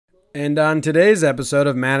And on today's episode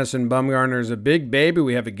of Madison Bumgarner's A Big Baby,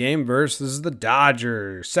 we have a game versus the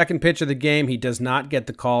Dodgers. Second pitch of the game, he does not get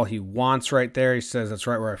the call he wants right there. He says, that's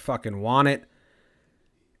right where I fucking want it.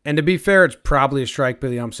 And to be fair, it's probably a strike,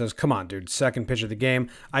 but the ump says, come on, dude, second pitch of the game.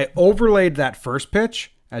 I overlaid that first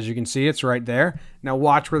pitch. As you can see, it's right there. Now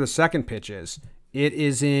watch where the second pitch is. It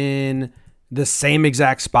is in the same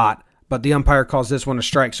exact spot, but the umpire calls this one a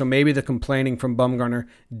strike. So maybe the complaining from Bumgarner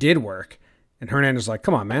did work. And Hernandez is like,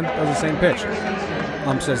 come on, man. That was the same pitch.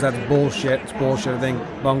 Ump says, that's bullshit. It's bullshit. I think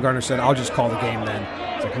Bumgarner said, I'll just call the game then.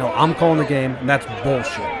 It's like, no, I'm calling the game, and that's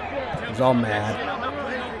bullshit. He's all mad.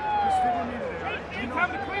 You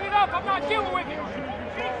come to clean it up. I'm not dealing with it.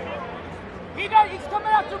 He's coming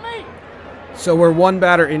after me. So we're one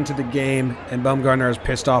batter into the game, and Bumgarner has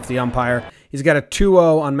pissed off the umpire. He's got a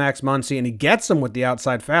 2-0 on Max Muncy, and he gets him with the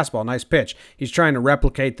outside fastball. Nice pitch. He's trying to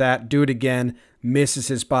replicate that, do it again, misses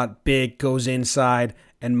his spot big, goes inside,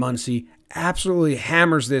 and Muncy absolutely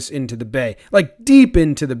hammers this into the bay. Like deep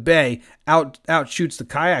into the bay, out shoots the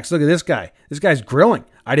kayaks. Look at this guy. This guy's grilling.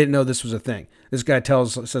 I didn't know this was a thing. This guy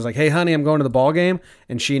says like, hey, honey, I'm going to the ball game,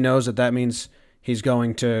 and she knows that means he's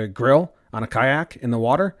going to grill on a kayak in the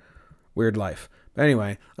water. Weird life. But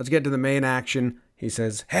anyway, let's get to the main action. He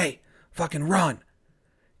says, hey, fucking run.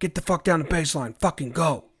 Get the fuck down the baseline. Fucking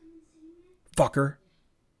go. Fucker.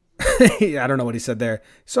 I don't know what he said there.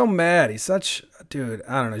 So mad. He's such, dude,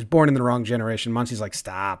 I don't know. He's born in the wrong generation. Muncy's like,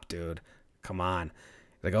 stop, dude. Come on.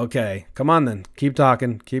 He's like, okay, come on then. Keep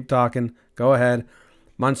talking. Keep talking. Go ahead.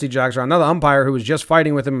 Muncy jogs around. Another umpire who was just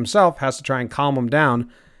fighting with him himself has to try and calm him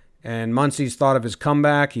down. And Muncy's thought of his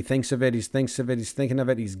comeback. He thinks of it. He thinks of it. He's thinking of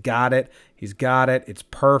it. He's got it. He's got it. It's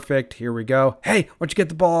perfect. Here we go. Hey, why don't you get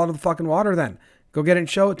the ball out of the fucking water then? Go get it and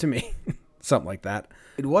show it to me. Something like that.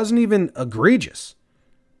 It wasn't even egregious.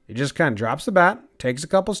 He just kind of drops the bat, takes a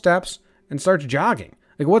couple steps, and starts jogging.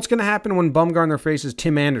 Like, what's going to happen when Bumgarner faces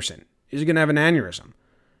Tim Anderson? Is he going to have an aneurysm?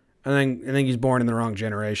 I think he's born in the wrong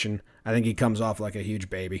generation. I think he comes off like a huge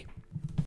baby.